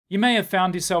You may have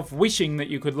found yourself wishing that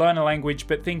you could learn a language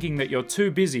but thinking that you're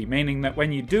too busy, meaning that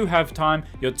when you do have time,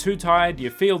 you're too tired, you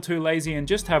feel too lazy, and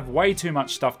just have way too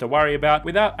much stuff to worry about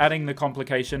without adding the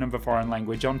complication of a foreign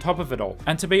language on top of it all.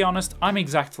 And to be honest, I'm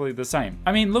exactly the same.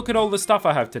 I mean, look at all the stuff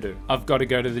I have to do. I've got to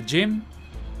go to the gym.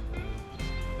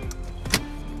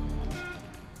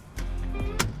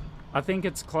 I think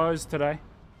it's closed today.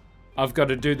 I've got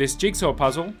to do this jigsaw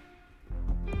puzzle.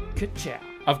 Ka-chow.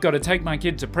 I've got to take my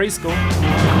kid to preschool.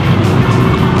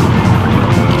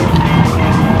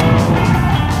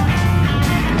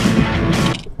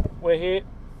 We're here.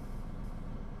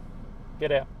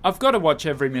 Get out. I've got to watch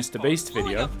every Mr. Beast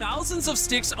video. Thousands of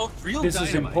sticks of real this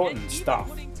is important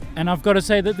stuff. And I've got to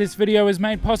say that this video is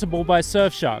made possible by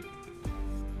Surfshark.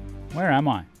 Where am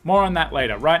I? More on that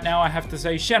later. Right now I have to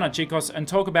say Shana chicos and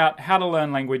talk about how to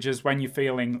learn languages when you're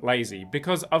feeling lazy.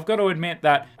 Because I've got to admit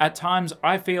that at times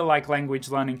I feel like language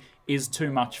learning is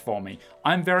too much for me.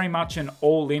 I'm very much an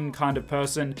all-in kind of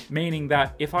person, meaning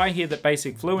that if I hear that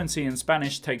basic fluency in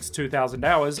Spanish takes 2,000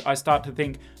 hours, I start to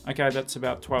think, okay, that's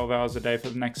about 12 hours a day for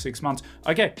the next 6 months.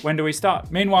 Okay, when do we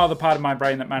start? Meanwhile, the part of my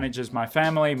brain that manages my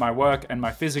family, my work, and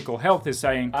my physical health is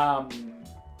saying,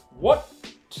 what?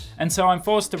 And so I'm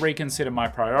forced to reconsider my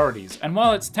priorities. And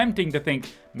while it's tempting to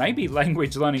think, maybe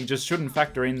language learning just shouldn't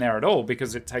factor in there at all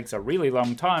because it takes a really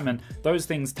long time and those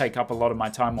things take up a lot of my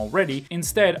time already,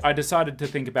 instead I decided to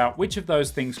think about which of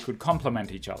those things could complement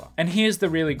each other. And here's the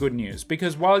really good news,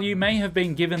 because while you may have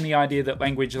been given the idea that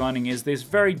language learning is this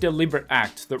very deliberate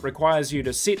act that requires you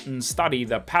to sit and study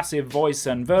the passive voice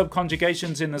and verb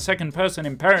conjugations in the second person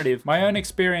imperative, my own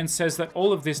experience says that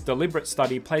all of this deliberate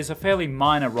study plays a fairly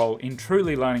minor role in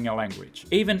truly learning a language.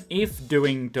 Even if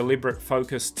doing deliberate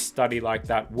focused study like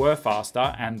that were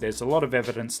faster, and there's a lot of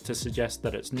evidence to suggest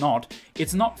that it's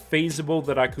not feasible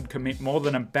that I could commit more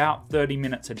than about 30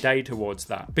 minutes a day towards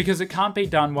that, because it can't be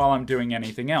done while I'm doing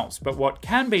anything else. But what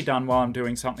can be done while I'm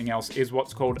doing something else is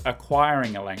what's called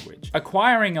acquiring a language.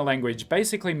 Acquiring a language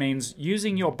basically means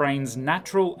using your brain's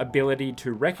natural ability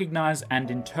to recognize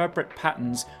and interpret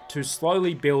patterns to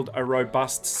slowly build a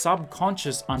robust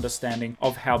subconscious understanding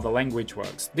of how the language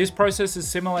works. This process is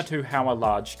similar to how a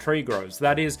large tree grows.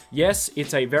 That is, yes,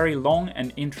 it's a very long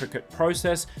and intricate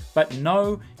process, but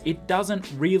no, it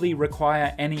doesn't really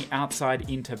require any outside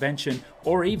intervention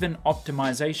or even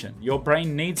optimization. Your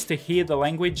brain needs to hear the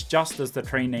language just as the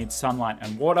tree needs sunlight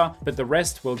and water, but the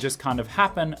rest will just kind of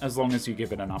happen as long as you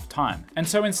give it enough time. And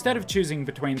so instead of choosing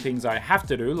between things I have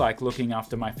to do, like looking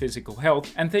after my physical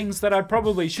health, and things that I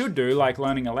probably should do, like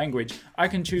learning a language, I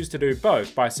can choose to do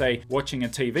both by, say, watching a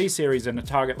TV series in a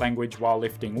target language while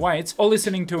lifting weights, or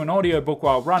listening to an audiobook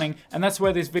while running, and that's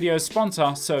where this video's sponsor,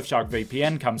 Surfshark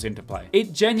VPN, comes into play.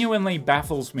 It genuinely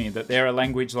baffles me that there are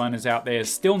language learners out there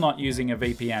still not using a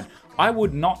VPN. I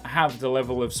would not have the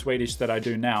level of Swedish that I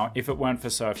do now if it weren't for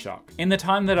Surfshark. In the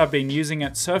time that I've been using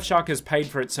it, Surfshark has paid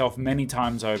for itself many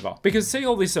times over. Because see,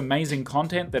 all this amazing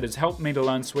content that has helped me to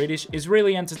learn Swedish is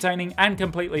really entertaining and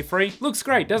completely free. Looks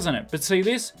great, doesn't it? But see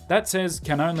this? That says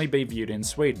can only be viewed in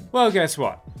Sweden. Well, guess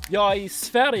what? Jag är i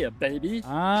Sverige, baby.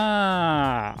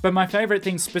 But my favorite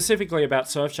thing specifically about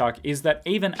Surfshark is that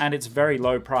even at its very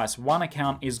low price, one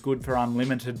account is good for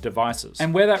unlimited devices.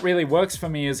 And where that really works for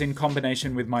me is in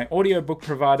combination with my audiobook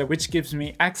provider, which gives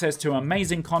me access to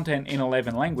amazing content in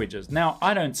 11 languages. Now,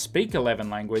 I don't speak 11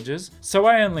 languages, so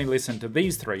I only listen to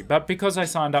these 3, but because I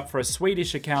signed up for a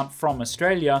Swedish account from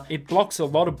Australia, it blocks a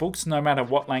lot of books no matter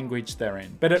what language they're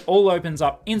in. But it all opens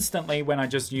up instantly when I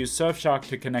just use Surfshark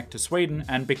to connect to Sweden,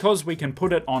 and because we can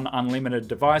put it on unlimited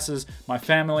devices, my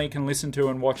family can listen to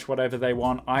and watch whatever they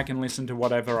want, I can listen to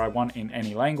whatever I want in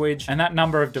any language, and that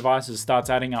number of devices starts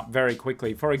adding up very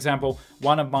quickly. For example,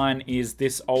 one of mine is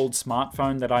this old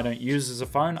smartphone that I don't use as a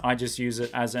phone, I just use it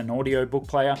as an audiobook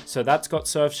player, so that's got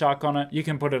Surfshark on it. You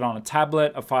can put it on a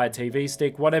tablet, a Fire TV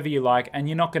stick, whatever you like, and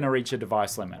you're not going to reach a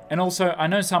device limit. And also, I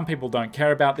know some people don't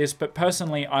care about this, but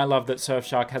personally I love that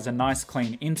Surfshark has a nice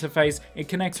clean interface, it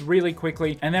connects really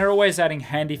quickly, and they're always adding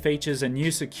handy features and new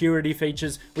security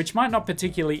features, which might not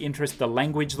particularly interest the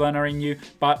language learner in you,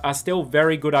 but are still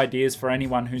very good ideas for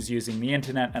anyone who's using the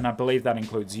internet, and I believe that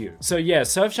includes you. So yeah,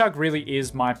 Surfshark really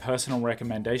is my personal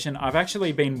recommendation. I've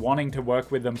actually been wanting to work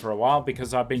with them for a while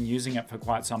because I've been using it for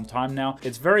quite some time now.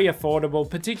 It's very affordable,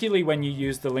 particularly when you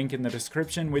use the link in the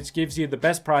description, which gives you the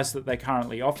best price that they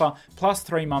currently offer, plus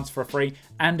 3 months for free,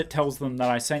 and it tells them that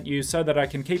I sent you so that I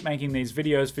can keep making these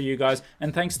videos for you guys,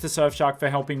 and thanks to Surfshark for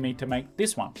helping me to make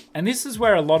this one. And this is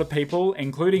where a lot of people,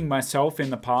 including myself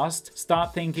in the past,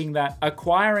 start thinking that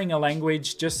acquiring a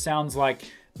language just sounds like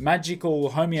magical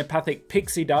homeopathic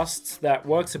pixie dust that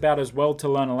works about as well to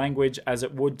learn a language as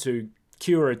it would to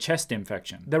cure a chest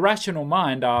infection. The rational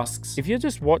mind asks, if you're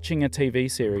just watching a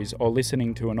TV series or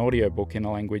listening to an audiobook in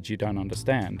a language you don't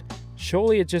understand,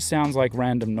 surely it just sounds like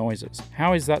random noises.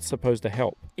 How is that supposed to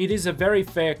help? It is a very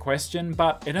fair question,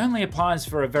 but it only applies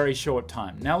for a very short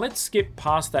time. Now let's skip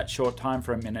past that short time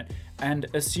for a minute and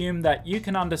assume that you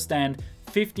can understand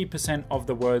 50% of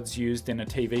the words used in a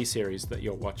TV series that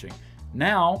you're watching.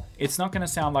 Now, it's not going to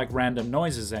sound like random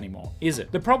noises anymore, is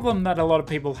it? The problem that a lot of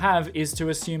people have is to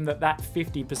assume that that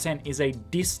 50% is a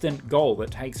distant goal that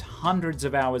takes hundreds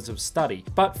of hours of study.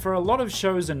 But for a lot of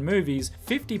shows and movies,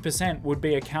 50% would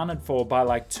be accounted for by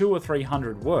like 200 or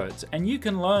 300 words, and you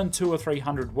can learn 200 or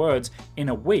 300 words in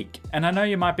a week. And I know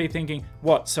you might be thinking,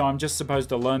 what, so I'm just supposed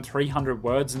to learn 300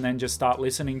 words and then just start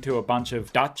listening to a bunch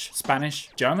of Dutch, Spanish,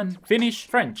 German, Finnish,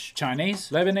 French, Chinese,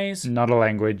 Lebanese, not a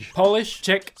language, Polish,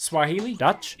 Czech, Swahili,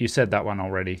 Dutch? You said that one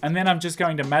already. And then I'm just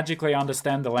going to magically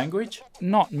understand the language?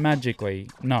 Not magically,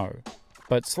 no.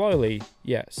 But slowly,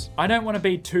 yes. I don't want to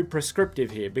be too prescriptive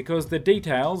here because the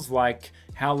details, like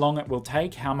how long it will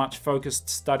take, how much focused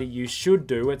study you should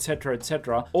do,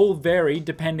 etc., all vary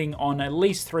depending on at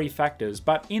least 3 factors.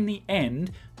 But in the end,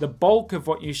 the bulk of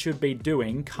what you should be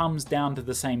doing comes down to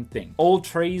the same thing. All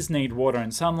trees need water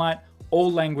and sunlight.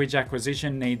 All language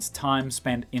acquisition needs time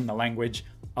spent in the language.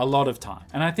 A lot of time.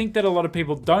 And I think that a lot of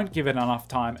people don't give it enough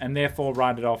time and therefore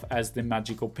write it off as the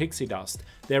magical pixie dust.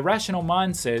 Their rational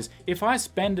mind says, if I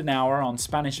spend an hour on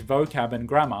Spanish vocab and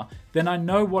grammar, then I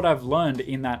know what I've learned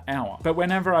in that hour. But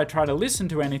whenever I try to listen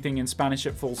to anything in Spanish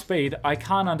at full speed, I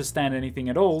can't understand anything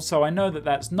at all, so I know that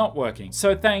that's not working.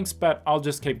 So thanks, but I'll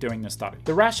just keep doing the study.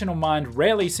 The rational mind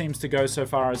rarely seems to go so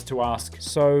far as to ask,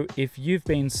 so if you've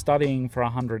been studying for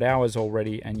 100 hours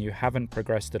already and you haven't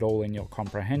progressed at all in your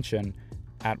comprehension,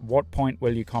 at what point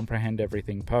will you comprehend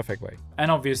everything perfectly? And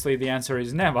obviously the answer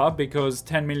is never, because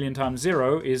 10 million times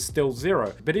 0 is still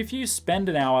 0. But if you spend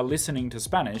an hour listening to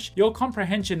Spanish, your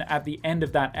comprehension at the end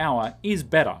of that hour is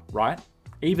better, right?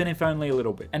 Even if only a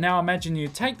little bit. And now imagine you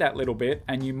take that little bit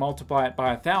and you multiply it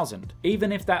by 1,000.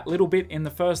 Even if that little bit in the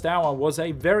first hour was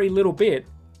a very little bit,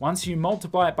 once you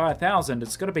multiply it by 1,000,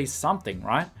 it's got to be something,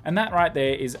 right? And that right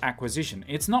there is acquisition.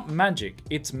 It's not magic,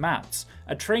 it's maths.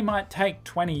 A tree might take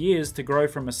 20 years to grow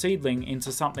from a seedling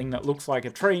into something that looks like a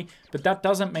tree, but that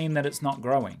doesn't mean that it's not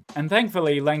growing. And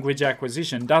thankfully, language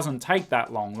acquisition doesn't take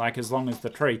that long, like as long as the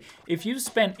tree. If you've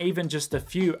spent even just a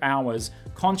few hours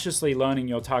consciously learning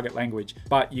your target language,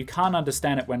 but you can't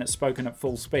understand it when it's spoken at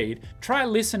full speed, try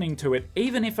listening to it,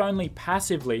 even if only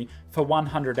passively, for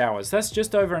 100 hours. That's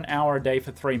just over an hour a day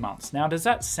for 3 months. Now, does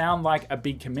that sound like a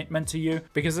big commitment to you?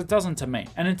 Because it doesn't to me.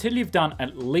 And until you've done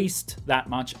at least that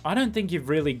much, I don't think you've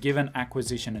really given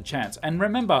acquisition a chance. And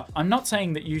remember, I'm not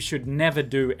saying that you should never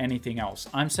do anything else.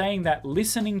 I'm saying that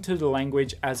listening to the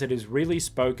language as it is really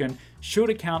spoken should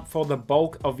account for the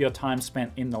bulk of your time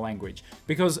spent in the language.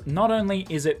 Because not only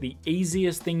is it the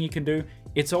easiest thing you can do,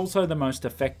 it's also the most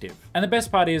effective. And the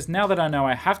best part is, now that I know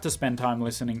I have to spend time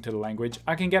listening to the language,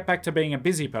 I can get back to being a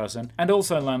busy person and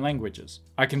also learn languages.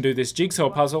 I can do this jigsaw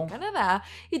puzzle. Canadá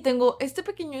y tengo este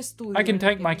pequeño estudio. I can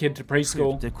take my kid to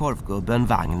preschool.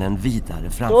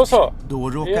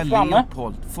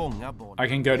 I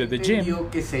can go to the gym.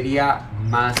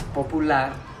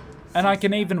 And I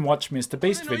can even watch Mr.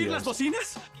 Beast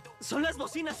videos.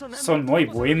 Son muy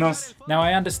buenos. Now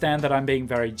I understand that I'm being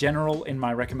very general in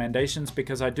my recommendations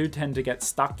because I do tend to get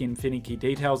stuck in finicky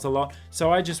details a lot,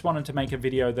 so I just wanted to make a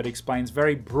video that explains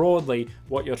very broadly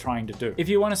what you're trying to do. If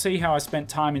you want to see how I spent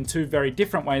time in 2 very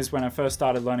different ways when I first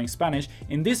started learning Spanish,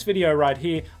 in this video right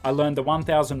here, I learned the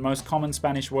 1,000 most common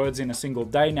Spanish words in a single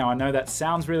day. Now I know that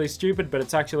sounds really stupid, but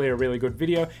it's actually a really good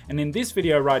video. And in this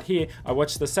video right here, I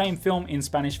watched the same film in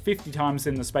Spanish 50 times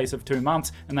in the space of 2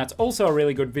 months, and that's also a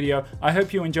really good video. I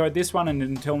hope you enjoyed this one, and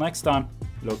until next time,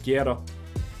 lo quiero.